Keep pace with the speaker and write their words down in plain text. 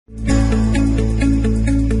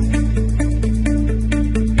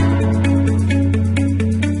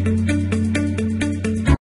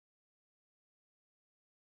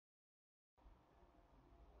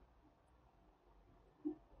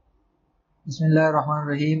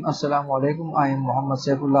Bismillahirrahmanirrahim. Assalamu alaikum. I am Muhammad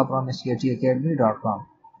Saifullah from SKTacademy.com.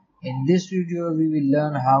 In this video, we will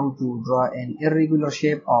learn how to draw an irregular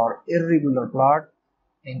shape or irregular plot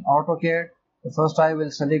in AutoCAD. So first, I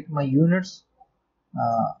will select my units,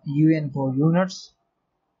 UN for units.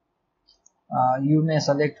 You may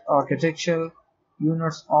select architectural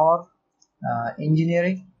units or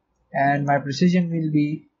engineering, and my precision will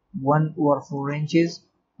be 1/4 inches.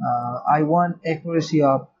 I want accuracy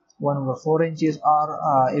of 1/4 inches, or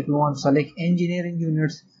if you want to select engineering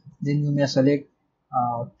units, then you may select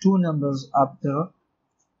two numbers after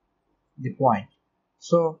the point.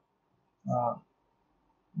 So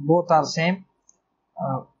both are same.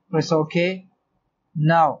 Press OK.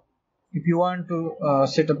 Now if you want to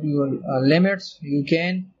set up your limits, you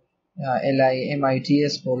can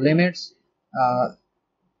limits for limits.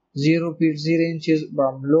 0 feet 0 inches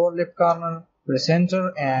from lower left corner, press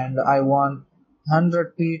enter, and I want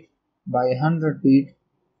 100 feet by 100 feet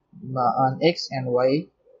on X and Y.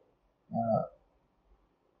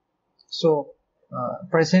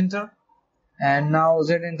 Press enter, and now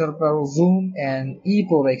Z enter for zoom and E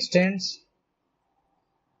for extends.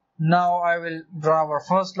 Now I will draw our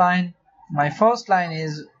first line. My first line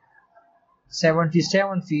is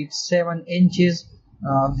 77 feet 7 inches.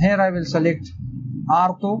 Here I will select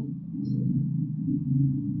ortho,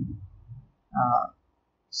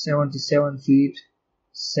 77 feet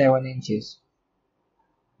 7 inches.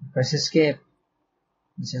 Press escape.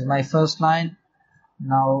 This is my first line.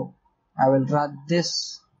 Now I will draw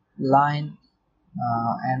this line,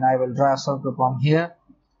 and I will draw a circle from here,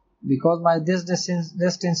 because my this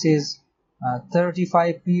distance is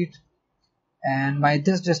 35 feet and my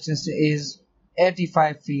this distance is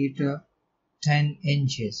 85 feet 10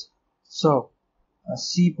 inches. So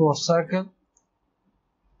C for circle,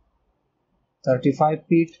 35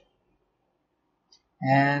 feet,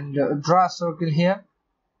 and draw a circle here,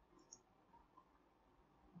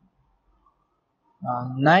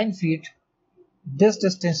 9 feet. This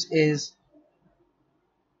distance is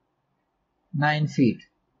 9 feet.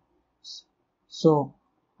 So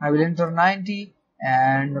I will enter 90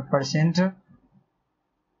 and press enter.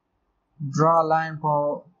 Draw a line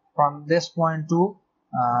from this point to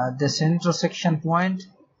this intersection point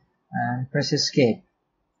and press escape.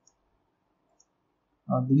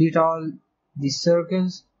 Now delete all these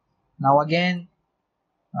circles. Now again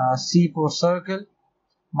C for circle.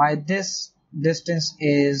 My this distance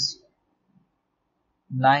is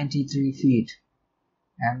 93 feet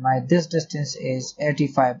and my this distance is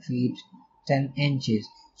 85 feet 10 inches.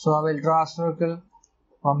 So I will draw a circle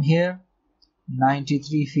from here,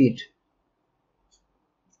 93 feet,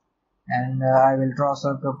 and I will draw a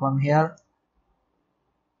circle from here,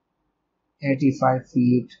 85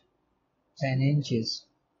 feet 10 inches.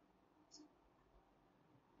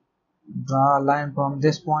 Draw a line from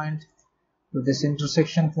this point to this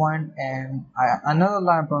intersection point, and another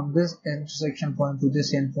line from this intersection point to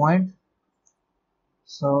this end point.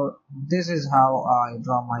 So this is how I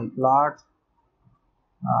draw my plot.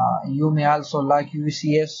 You may also like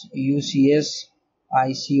UCS,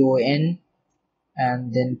 ICON,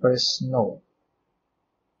 and then press no.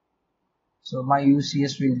 So my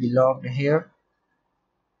UCS will be logged here.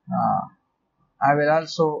 I will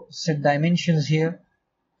also set dimensions here.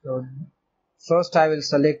 So first I will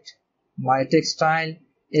select my textile,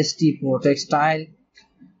 ST for textile.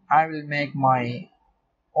 I will make my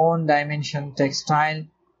own dimension textile,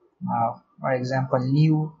 for example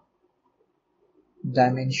new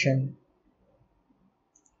dimension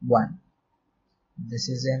 1. This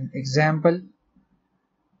is an example.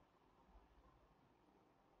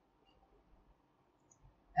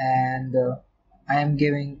 And I am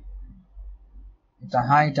giving it a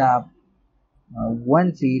height of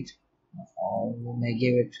 1 feet, or you may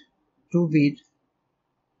give it 2 feet.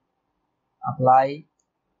 Apply,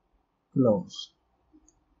 close.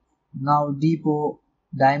 Now depot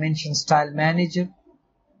dimension style manager,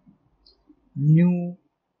 new,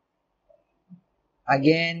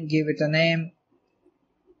 again give it a name,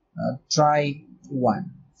 try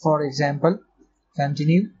 1 for example.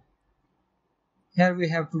 Continue. Here we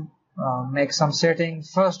have to make some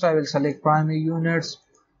settings. First I will select primary units,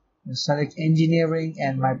 select engineering,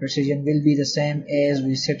 and my precision will be the same as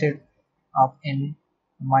we set it up in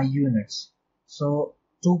my units. So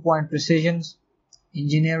 2-point precisions,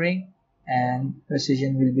 engineering, and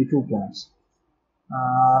precision will be 2 points.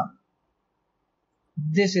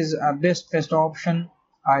 This is a best option,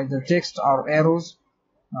 either text or arrows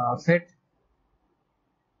fit.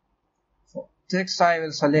 For text I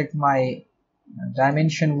will select my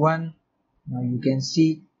dimension 1, now you can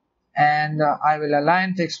see, and I will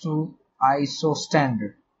align text to ISO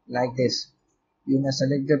standard like this. You may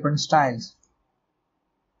select different styles,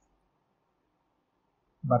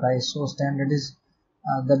 but ISO standard is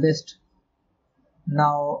the best.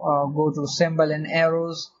 Now go to symbol and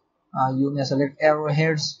arrows. You may select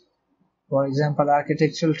arrowheads. For example,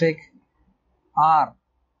 architectural trick R.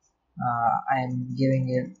 I am giving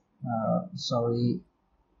it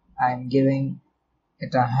I am giving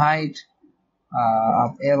it a height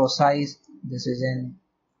of arrow size. This is in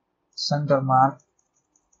center mark.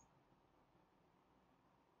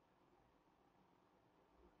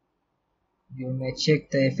 You may check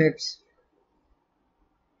the effects.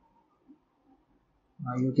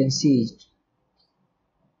 Now you can see it.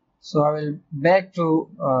 So I will back to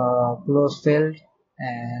close field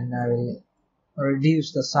and I will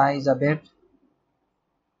reduce the size a bit.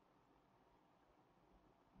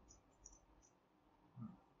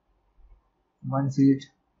 One feet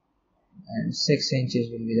and 6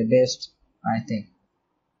 inches will be the best, I think.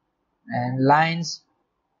 And lines,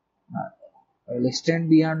 I will extend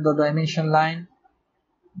beyond the dimension line.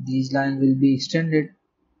 These lines will be extended.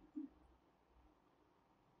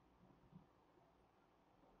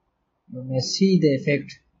 You may see the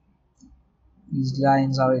effect. These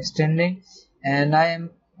lines are extending, and I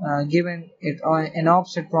am giving it an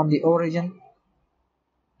offset from the origin.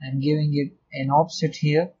 I am giving it an offset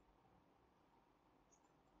here.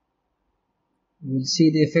 You will see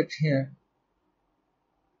the effect here.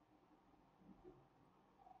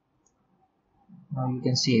 Now you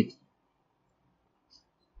can see it.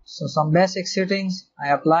 So some basic settings I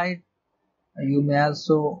applied. You may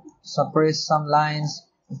also suppress some lines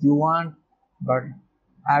if you want, but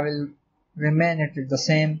I will remain it the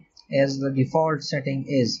same as the default setting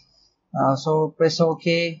is. So press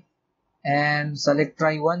OK and select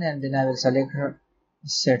try one, and then I will select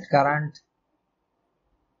set current,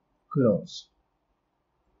 close.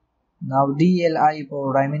 Now DLI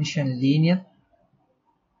for dimension linear.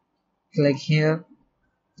 Click here,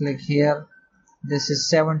 click here. This is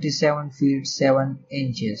 77 feet 7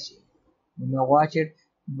 inches. You may watch it,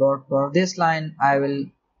 but for this line I will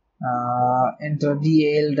enter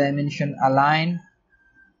DL dimension align.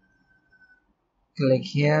 Click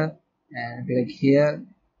here and click here.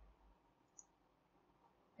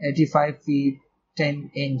 85 feet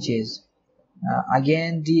 10 inches.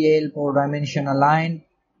 Again DL for dimension align.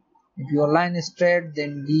 If your line is straight,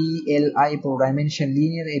 then DLI for dimension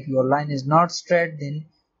linear. If your line is not straight, then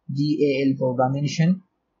DAL for dimension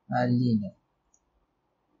linear.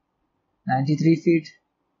 93 feet,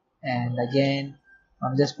 and again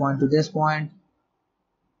from this point to this point.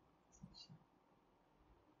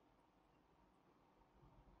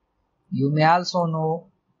 You may also know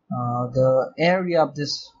the area of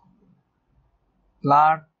this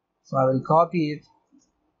plot, so I will copy it,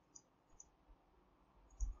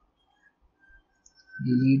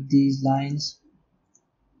 delete these lines,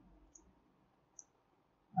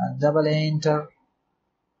 double enter,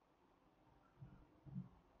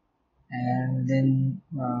 and then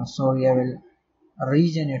I will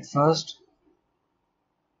region it first.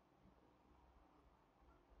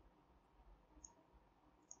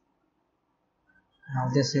 Now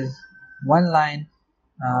this is one line,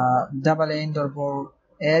 double enter for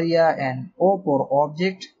area and O for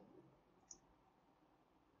object.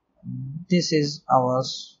 This is our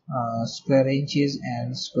square inches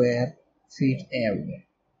and square feet area.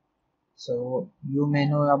 So you may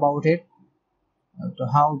know about it,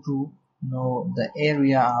 how to know the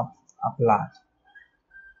area of a plot.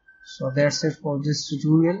 So that's it for this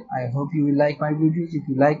tutorial. I hope you will like my videos. If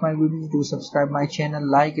you like my videos, do subscribe my channel,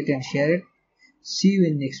 like it and share it. See you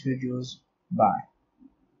in next videos. Bye.